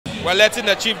we're letting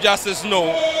the Chief Justice know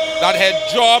that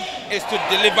her job is to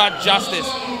deliver justice.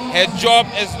 Her job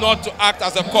is not to act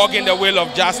as a cog in the wheel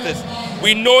of justice.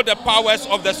 We know the powers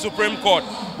of the Supreme Court.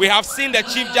 We have seen the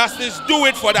Chief Justice do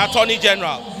it for the Attorney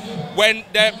General. When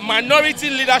the minority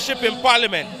leadership in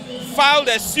Parliament filed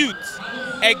a suit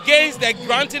against the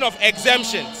granting of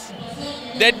exemptions,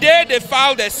 the day they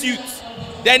filed the suit,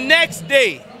 the next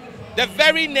day, the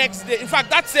very next day, in fact,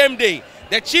 that same day,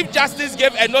 the Chief Justice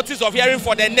gave a notice of hearing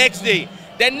for the next day.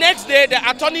 The next day, the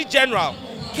Attorney General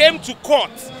came to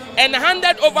court and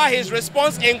handed over his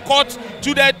response in court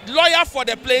to the lawyer for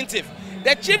the plaintiff.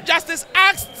 The Chief Justice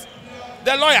asked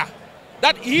the lawyer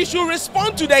that he should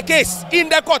respond to the case in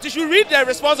the court. He should read the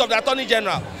response of the Attorney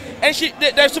General. And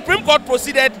the Supreme Court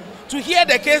proceeded to hear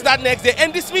the case that next day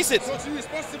and dismiss it. So she is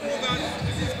responsible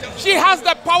that she has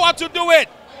the power to do it.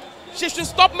 She should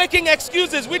stop making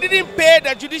excuses. We didn't pay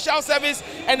the Judicial Service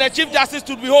and the Chief Justice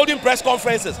to be holding press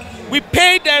conferences. We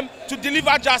paid them to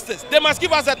deliver justice. They must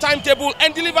give us a timetable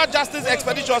and deliver justice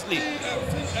expeditiously.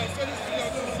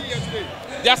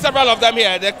 There are several of them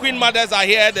here. The Queen Mothers are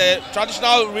here, the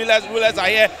traditional rulers are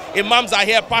here, Imams are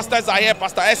here, pastors are here,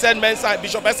 Pastor S.N. Mensah,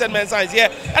 Bishop S.N. Mensah is here,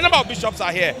 a number of bishops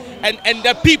are here. And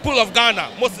the people of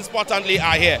Ghana, most importantly,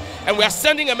 are here. And we are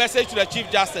sending a message to the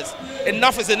Chief Justice.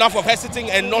 Enough is enough of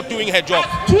hesitating and not doing her job.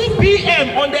 At 2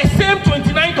 p.m. on the same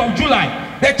 29th of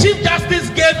July, the Chief Justice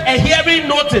gave a hearing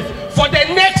notice for the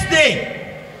next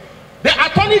day. The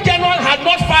Attorney General had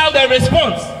not filed a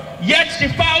response, yet she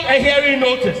filed a hearing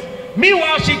notice.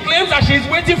 Meanwhile, she claims that she is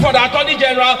waiting for the Attorney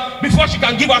General before she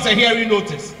can give us a hearing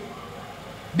notice.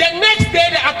 The next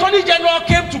day, the Attorney General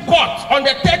came to court on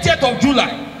the 30th of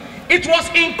July. It was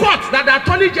in court that the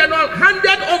Attorney General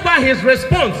handed over his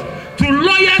response to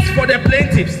lawyers for the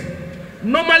plaintiffs.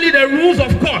 Normally, the rules of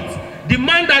court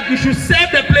demand that you should serve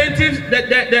the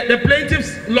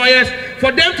plaintiffs' lawyers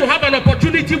for them to have an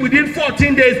opportunity within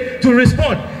 14 days to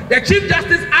respond. The Chief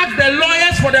Justice asked the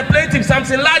lawyers for the plaintiffs,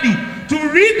 Samson Ladi, to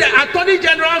read the Attorney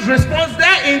General's response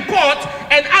there in court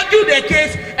and argue the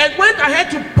case, and went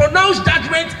ahead to pronounce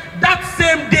judgment that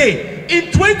same day.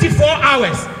 In 24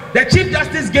 hours, the Chief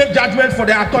Justice gave judgment for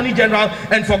the Attorney General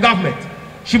and for government.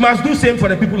 She must do same for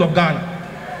the people of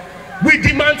Ghana. We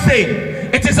demand same.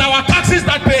 It is our taxes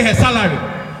that pay her salary.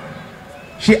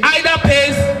 She either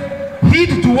pays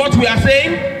heed to what we are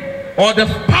saying, or the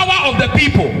power of the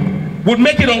people would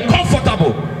make it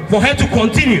uncomfortable for her to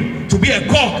continue to be a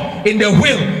cog in the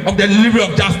wheel of the delivery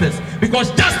of justice. Because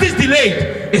justice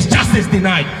delayed is justice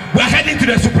denied. We are heading to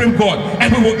the Supreme Court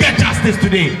and we will get justice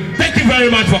today. Thank you very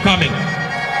much for coming.